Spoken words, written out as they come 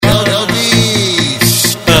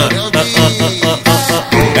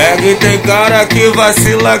que tem cara que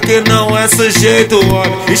vacila que não é sujeito,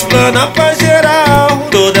 homem. Explana pra geral,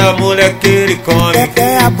 toda mulher que ele come.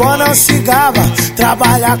 Quem é bom não se gaba,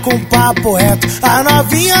 trabalha com papo reto. A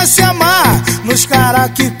novinha se amarra nos cara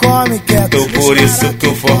que come quieto. Então por isso que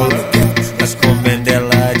o Forlan nós comendo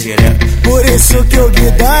ela direto. Por isso que o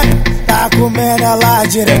Guidanne tá comendo ela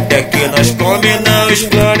direto. É que nós come não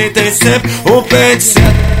explana e tem sempre um PZS.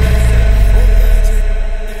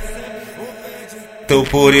 Então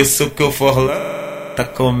por isso que o Forlan tá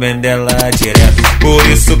comendo ela direto. Por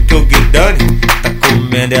isso que o Guidanne tá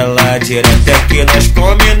comendo ela direto. É que nós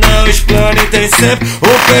come não explana e tem sempre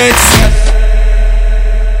um PZS.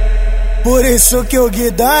 Por isso que o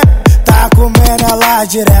Guidanne tá comendo ela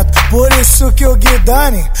direto. Por isso que o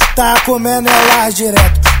Guidanne tá comendo ela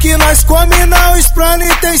direto. Que nós come não explana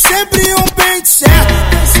e tem sempre um pente certo.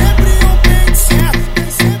 Tem sempre um pente certo.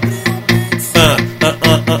 Tem sempre um pente certo.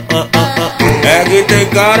 É que tem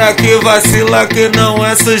cara que vacila que não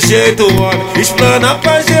é sujeito, homem. Explana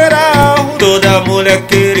pra geral, toda mulher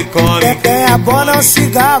que ele come. Quem é bom não se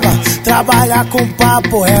gaba, trabalha com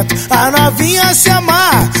papo reto. A novinha se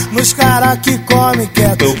amarra nos cara que come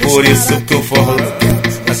quieto. Então por isso que o Forlan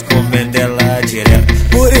nós comendo ela direto.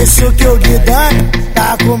 Por isso que o Guidanne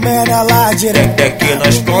tá comendo ela direto. É que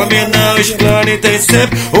nós come não explana e tem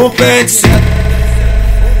sempre um PZS.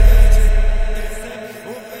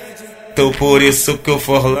 Então por isso que o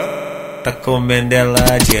Forlan tá comendo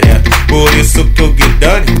ela direto. Por isso que o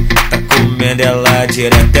Guidanne tá comendo ela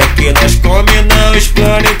direto. É que nós come não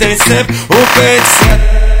explana e tem sempre um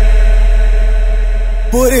PZS.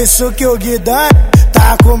 Por isso que o Guidanne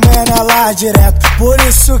tá comendo ela direto. Por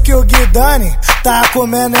isso que o Guidanne tá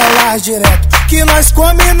comendo ela direto. Que nós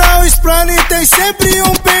come não explana e tem sempre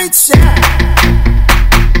um pente certo.